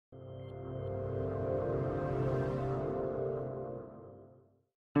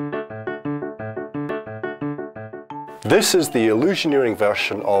This is the Illusioneering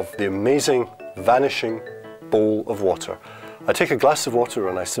version of the amazing vanishing bowl of water. I take a glass of water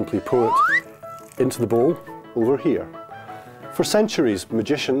and I simply pour it into the bowl over here. For centuries,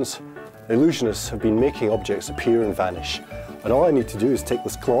 magicians, illusionists have been making objects appear and vanish. And all I need to do is take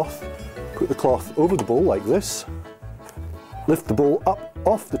this cloth, put the cloth over the bowl like this, lift the bowl up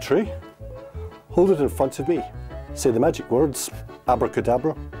off the tray, hold it in front of me, say the magic words,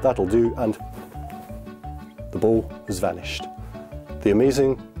 abracadabra, that'll do, and the bowl has vanished. The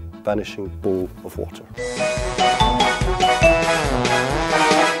amazing vanishing bowl of water.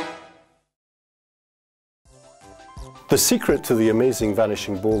 The secret to the amazing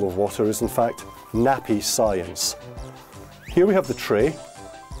vanishing bowl of water is in fact nappy science. Here we have the tray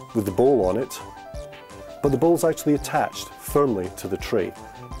with the bowl on it, but the bowl's actually attached firmly to the tray.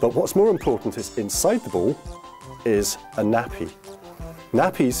 But what's more important is inside the bowl is a nappy.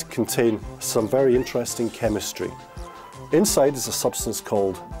 Nappies contain some very interesting chemistry. Inside is a substance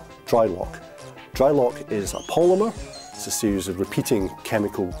called dry lock. Dry lock is a polymer. It's a series of repeating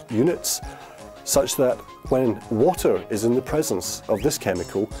chemical units, such that when water is in the presence of this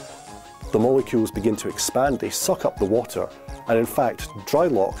chemical, the molecules begin to expand, they suck up the water, and in fact, dry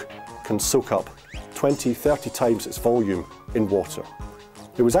lock can soak up 20, 30 times its volume in water.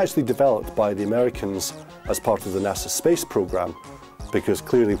 It was actually developed by the Americans as part of the NASA space program, because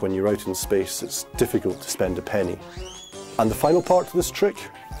clearly when you're out in space, it's difficult to spend a penny. And the final part to this trick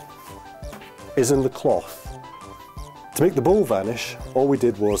is in the cloth. To make the bowl vanish, all we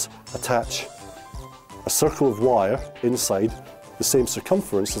did was attach a circle of wire inside the same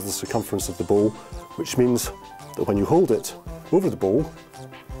circumference as the circumference of the bowl, which means that when you hold it over the bowl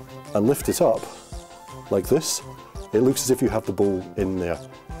and lift it up like this, it looks as if you have the bowl in there,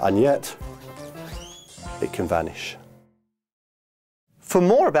 and yet it can vanish. For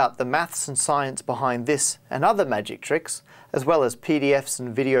more about the maths and science behind this and other magic tricks, as well as PDFs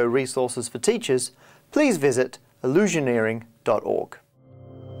and video resources for teachers, please visit illusioneering.org.